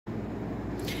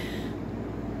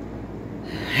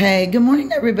Hey, good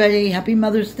morning, everybody. Happy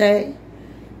Mother's Day.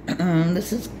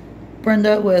 This is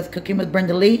Brenda with Cooking with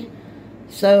Brenda Lee.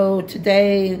 So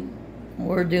today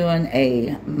we're doing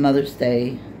a Mother's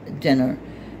Day dinner,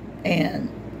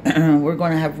 and we're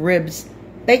going to have ribs,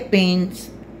 baked beans,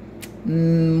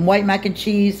 white mac and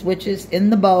cheese, which is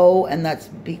in the bowl, and that's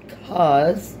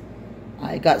because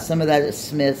I got some of that at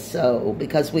Smith's. So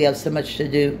because we have so much to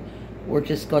do, we're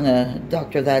just going to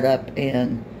doctor that up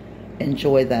and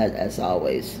enjoy that as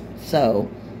always. So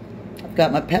I've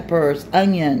got my peppers,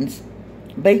 onions,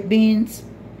 baked beans,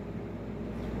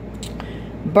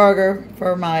 burger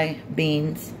for my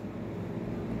beans.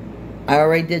 I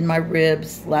already did my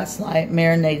ribs last night,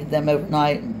 marinated them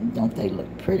overnight. Don't they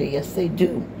look pretty? Yes, they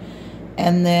do.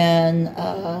 And then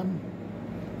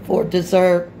for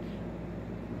dessert,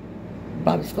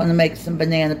 Bobby's going to make some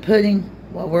banana pudding.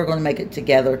 Well, we're going to make it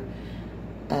together.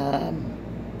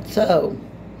 So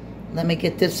let me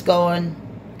get this going,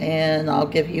 and I'll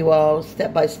give you all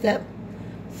step by step.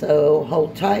 So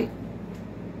hold tight.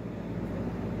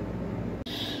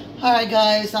 Alright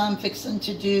guys, I'm fixing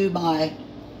to do my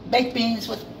baked beans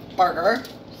with burger.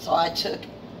 So I took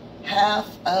half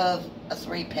of a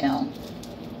 3-pound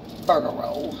burger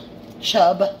roll,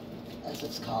 chub as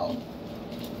it's called.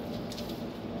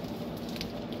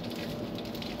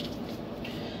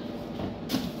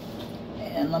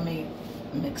 And let me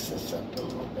mix this up a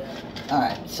little bit.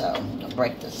 Alright, so I'm going to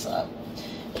break this up.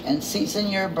 And season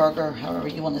your burger however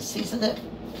you want to season it.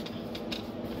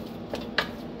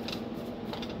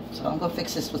 So I'm going to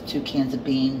fix this with 2 cans of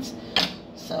beans.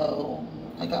 So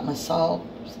I got my salt.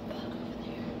 There's a bug over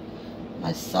there.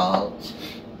 My salt.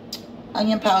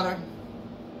 Onion powder.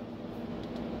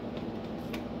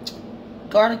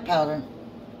 Garlic powder.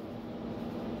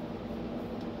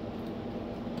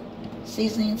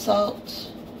 Seasoning salt.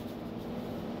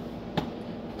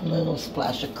 A little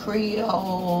splash of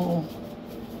Creole,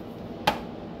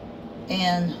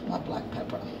 and my black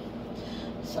pepper.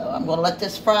 So I'm going to let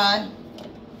this fry,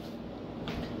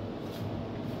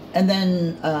 and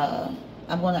then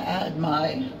I'm going to add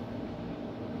my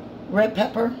red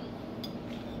pepper,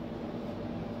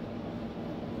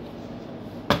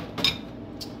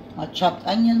 my chopped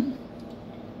onion,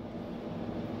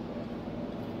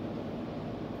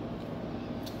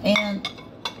 and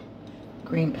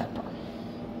green pepper.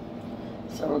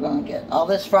 So we're going to get all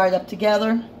this fried up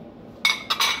together,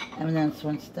 and then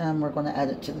once it's done, we're going to add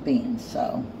it to the beans.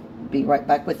 So be right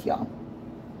back with y'all.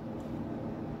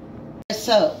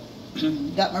 So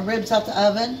got my ribs out the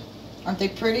oven. Aren't they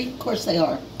pretty? Of course they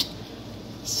are.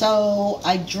 So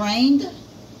I drained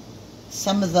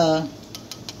some of the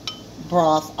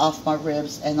broth off my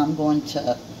ribs, and I'm going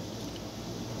to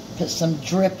put some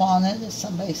drip on it, as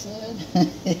somebody said.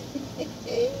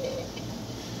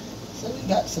 So we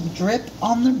got some drip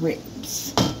on the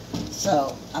ribs.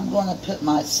 So I'm going to put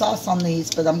my sauce on these,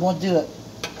 but I'm going to do it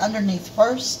underneath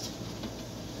first.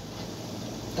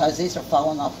 Guys, these are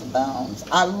falling off the bones.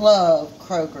 I love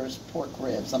Kroger's pork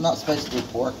ribs. I'm not supposed to do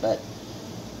pork, but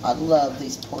I love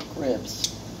these pork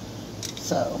ribs.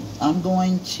 So I'm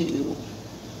going to,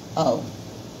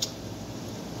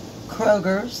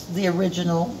 Kroger's, the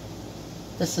original.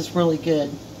 This is really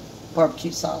good barbecue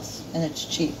sauce, and it's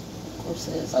cheap. Of course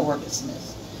it is. I work at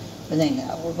Smith's. But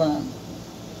anyhow, we're going to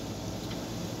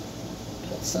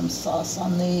put some sauce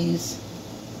on these.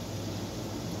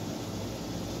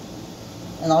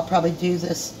 And I'll probably do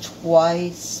this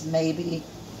twice, maybe.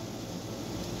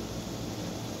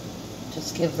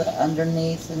 Just give the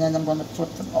underneath, and then I'm going to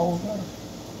flip them over.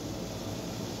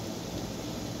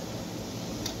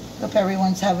 Hope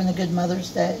everyone's having a good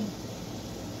Mother's Day.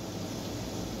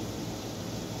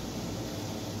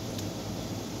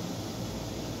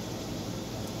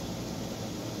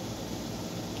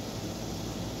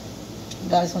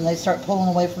 Guys, when they start pulling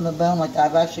away from the bone like that,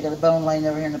 I've actually got a bone laying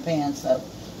over here in the pan, so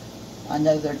I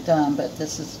know they're done, but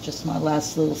this is just my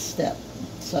last little step.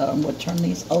 So I'm going to turn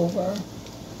these over.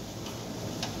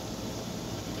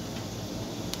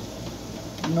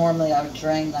 Normally I would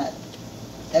drain that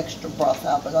extra broth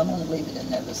out, but I'm going to leave it in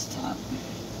there this time.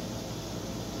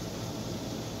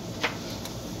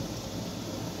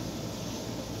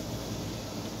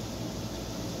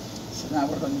 So now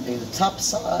we're going to do the top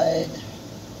side.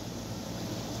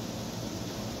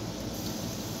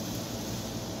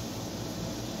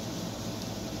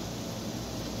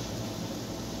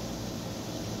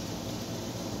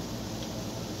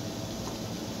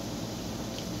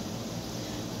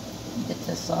 Get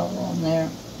this all on there.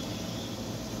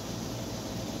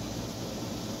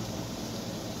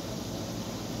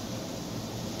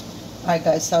 Alright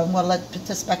guys, so I'm going to put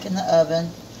this back in the oven.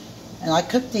 And I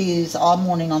cook these all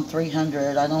morning on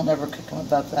 300. I don't ever cook them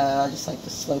above that. I just like to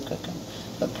slow cook them.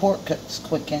 But pork cooks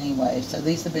quick anyway. So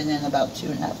these have been in about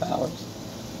 2.5 hours.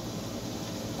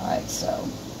 Alright, so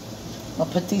I'll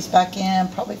put these back in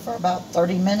probably for about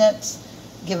 30 minutes.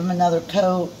 Give them another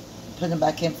coat. Put them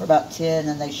back in for about 10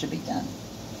 and they should be done.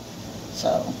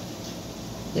 So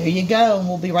there you go, and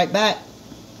we'll be right back.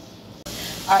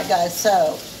 Alright guys,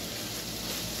 so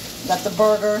got the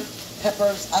burger,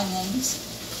 peppers, onions,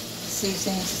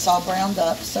 seasonings. It's all browned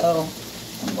up. So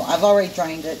I've already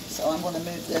drained it. So I'm going to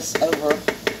move this over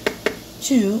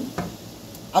to,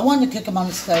 I wanted to cook them on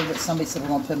the stove, but somebody said we're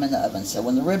going to put them in the oven. So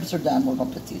when the ribs are done, we're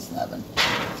going to put these in the oven.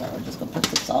 So we're just going to put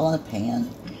this all in a pan.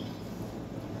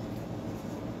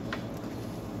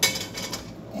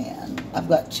 And I've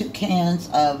got 2 cans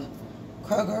of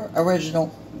Kroger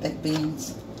Original baked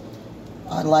beans.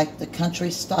 I like the country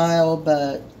style,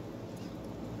 but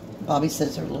Bobby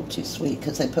says they're a little too sweet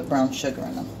because they put brown sugar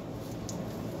in them.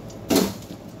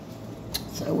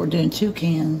 So we're doing 2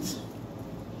 cans.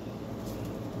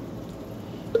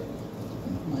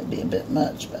 Might be a bit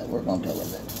much, but we're going to go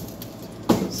with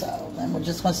it. So then we're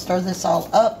just going to stir this all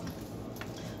up.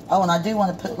 Oh, and I do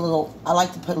want to put a little, I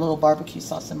like to put a little barbecue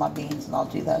sauce in my beans, and I'll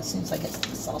do that as soon as I get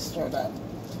this all stirred up.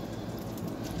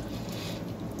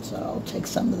 So I'll take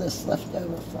some of this left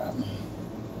over from.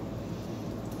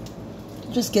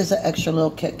 It just gives an extra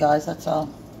little kick, guys, that's all.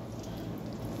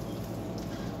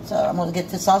 So I'm going to get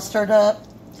this all stirred up.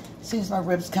 As soon as my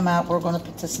ribs come out, we're going to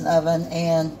put this in the oven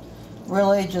and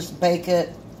really just bake it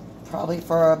probably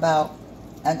for about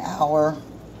an hour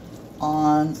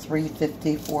on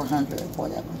 350, 400,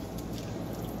 whatever.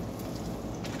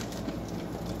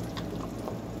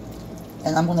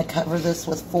 And I'm going to cover this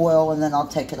with foil, and then I'll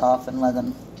take it off and let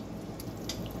them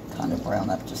kind of brown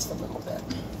up just a little bit.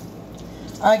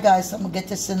 Alright guys, so I'm going to get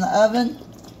this in the oven,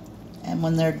 and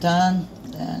when they're done,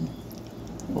 then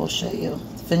we'll show you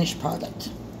the finished product.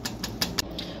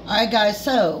 Alright guys,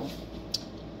 so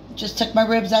just took my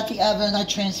ribs out the oven. I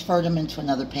transferred them into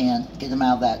another pan, get them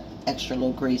out of that extra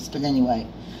little grease. But anyway,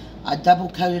 I double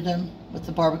coated them with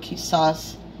the barbecue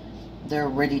sauce. They're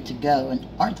ready to go, and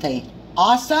aren't they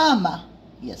awesome?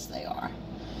 Yes, they are.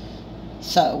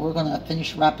 So we're going to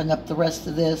finish wrapping up the rest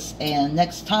of this, and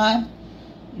next time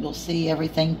you'll see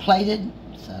everything plated.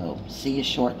 So see you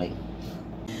shortly.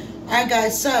 Alright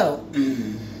guys, so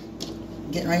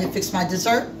getting ready to fix my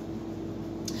dessert.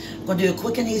 I'm going to do a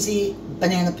quick and easy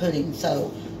banana pudding.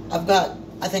 So I've got,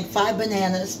 I think, 5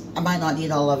 bananas. I might not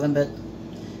eat all of them, but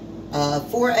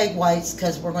 4 egg whites,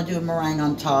 because we're going to do a meringue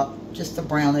on top just to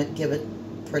brown it, give it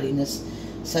prettiness.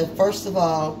 So first of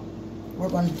all, we're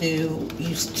going to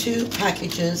use 2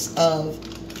 packages of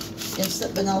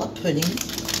instant vanilla pudding.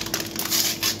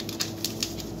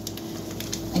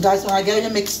 And guys, when I go to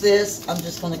mix this, I'm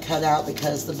just going to cut out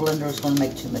because the blender is going to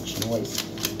make too much noise.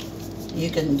 You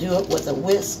can do it with a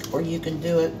whisk, or you can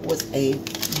do it with a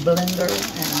blender,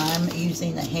 and I'm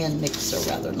using a hand mixer,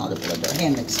 rather, not a blender, a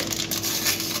hand mixer.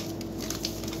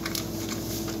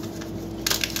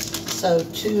 So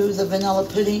to the vanilla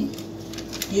pudding,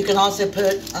 you can also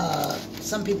put,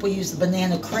 some people use the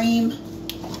banana cream.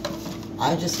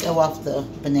 I just go off the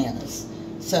bananas.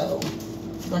 So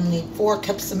you're going to need 4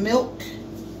 cups of milk.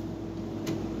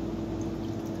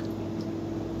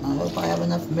 I hope I have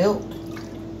enough milk.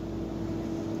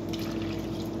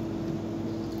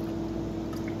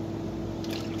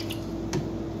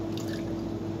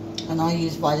 And I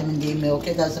use vitamin D milk.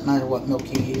 It doesn't matter what milk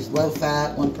you use. Low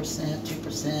fat, 1%,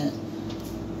 2%.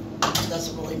 It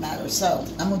doesn't really matter. So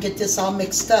I'm going to get this all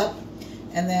mixed up,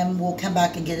 and then we'll come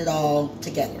back and get it all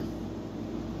together.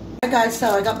 Alright guys,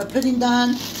 so I got my pudding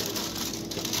done.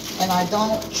 And I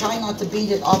don't try not to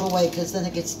beat it all the way, because then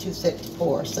it gets too thick to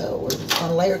pour. So we're just going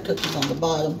to layer cookies on the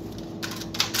bottom.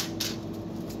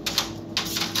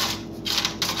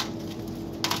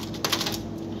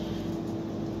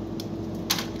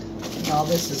 Now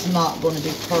this is not going to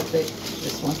be perfect.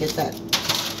 Just want to get that.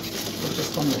 We're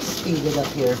just going to speed it up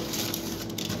here.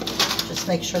 Just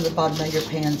make sure the bottom of your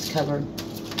pan's covered.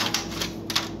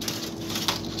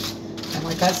 And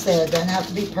like I said, it doesn't have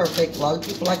to be perfect. A lot of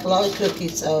people like a lot of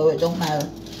cookies, so it don't matter.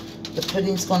 The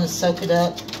pudding's going to soak it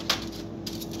up,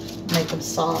 make them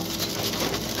soft.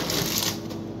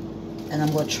 And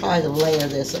I'm going to try to layer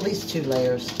this, at least 2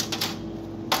 layers,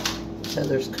 so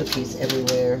there's cookies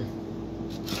everywhere.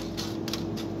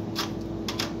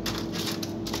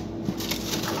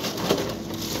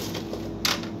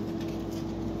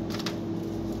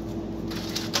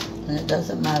 And it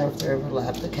doesn't matter if they're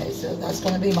overlapped. Okay, so that's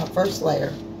going to be my first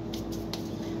layer.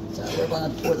 So we're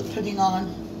going to pour the pudding on.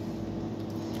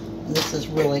 And this is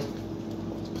really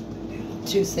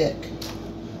too thick.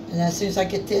 And as soon as I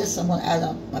get this, I'm going to add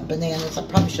up my bananas. I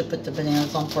probably should put the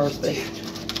bananas on first, but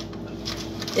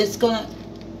it's gonna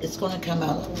come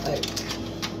out all right.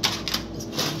 This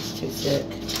pudding's too thick.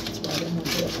 That's why I didn't want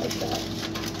to do it like that.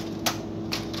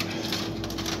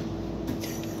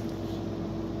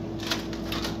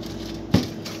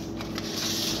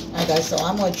 Alright guys, so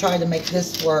I'm going to try to make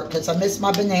this work because I miss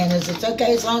my bananas. It's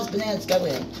okay as long as bananas go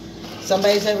in.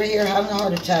 Somebody's over here having a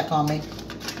heart attack on me.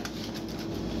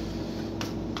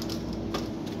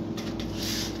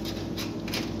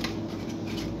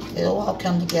 It'll all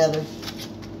come together.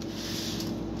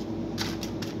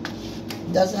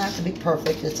 It doesn't have to be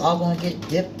perfect. It's all going to get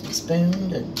dipped and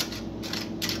spooned.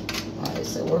 Alright,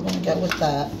 so we're going to go with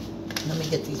that. Let me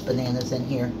get these bananas in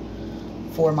here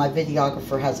before my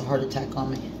videographer has a heart attack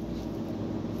on me.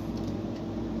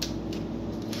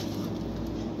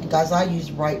 And guys, I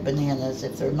use ripe bananas.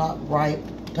 If they're not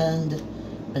ripened,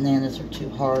 bananas are too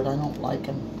hard. I don't like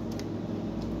them.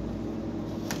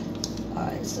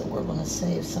 Alright, so we're going to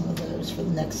save some of those for the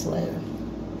next layer.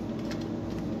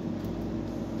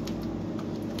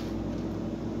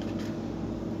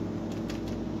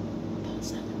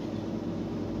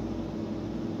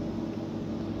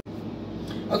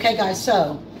 Okay guys,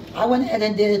 so I went ahead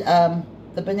and did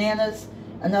the bananas,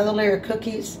 another layer of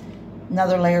cookies,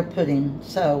 another layer of pudding.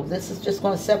 So this is just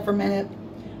going to set for a minute.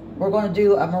 We're going to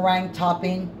do a meringue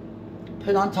topping,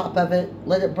 put on top of it,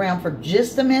 let it brown for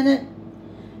just a minute.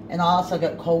 And I also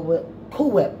got Cool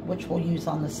Whip, which we'll use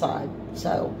on the side.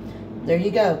 So there you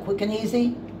go, quick and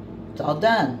easy. It's all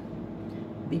done.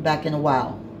 Be back in a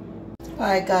while.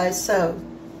 Alright guys, so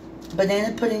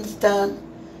banana pudding's done.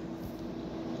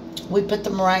 We put the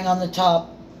meringue on the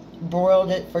top,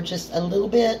 broiled it for just a little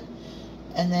bit,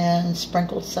 and then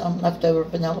sprinkled some leftover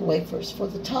vanilla wafers for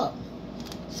the top.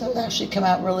 So it actually came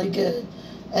out really good.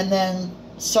 And then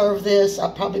serve this.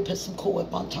 I'll probably put some Cool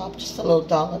Whip on top, just a little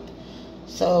dollop.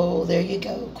 So there you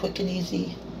go, quick and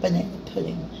easy banana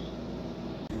pudding.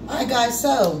 Alright guys,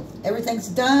 so everything's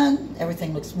done.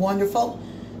 Everything looks wonderful.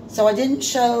 So I didn't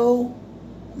show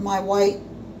my white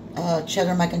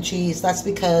cheddar mac and cheese. That's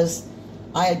because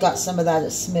I had got some of that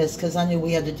at Smith's because I knew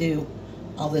we had to do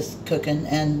all this cooking.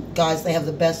 And guys, they have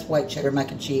the best white cheddar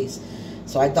mac and cheese.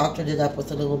 So I doctored it up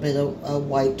with a little bit of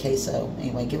white queso.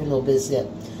 Anyway, give it a little bit of zip.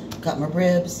 Got my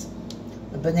ribs.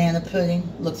 The banana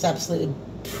pudding looks absolutely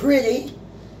pretty.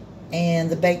 And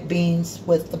the baked beans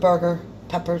with the burger,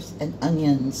 peppers, and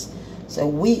onions. So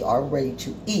we are ready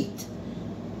to eat.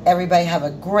 Everybody have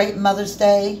a great Mother's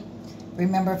Day.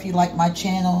 Remember, if you like my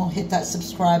channel, hit that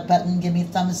subscribe button, give me a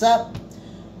thumbs up.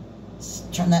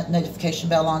 Turn that notification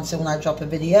bell on so when I drop a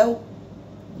video,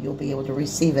 you'll be able to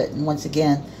receive it. And once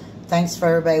again, thanks for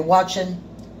everybody watching.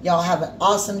 Y'all have an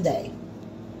awesome day.